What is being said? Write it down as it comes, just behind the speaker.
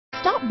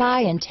Stop by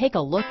and take a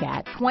look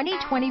at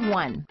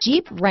 2021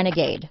 Jeep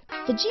Renegade.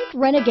 The Jeep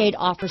Renegade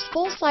offers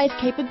full-size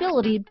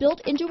capability built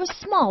into a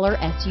smaller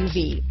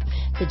SUV.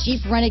 The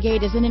Jeep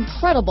Renegade is an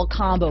incredible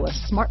combo of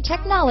smart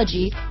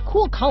technology,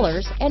 cool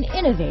colors, and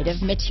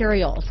innovative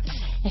materials.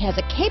 It has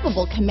a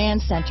capable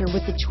command center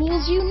with the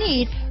tools you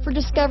need for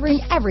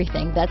discovering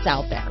everything that's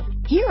out there.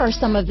 Here are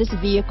some of this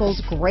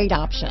vehicle's great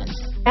options: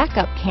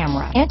 backup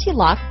camera,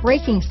 anti-lock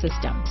braking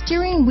system,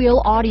 steering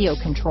wheel audio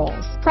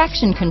controls,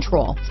 traction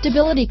control,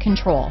 stability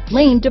control,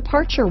 lane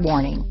departure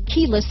warning,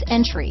 keyless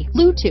entry,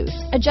 Bluetooth,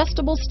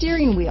 adjustable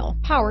steering wheel,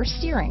 power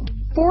steering,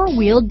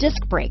 four-wheel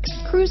disc brakes,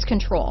 cruise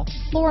control,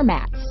 floor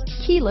mats,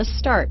 keyless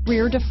start,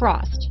 rear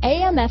defrost,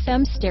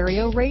 AM/FM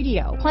stereo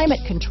radio,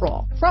 climate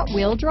control,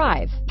 front-wheel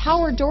drive,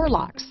 power door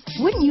locks.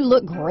 Wouldn't you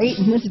look great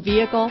in this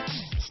vehicle?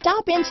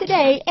 Stop in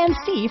today and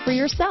see for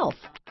yourself.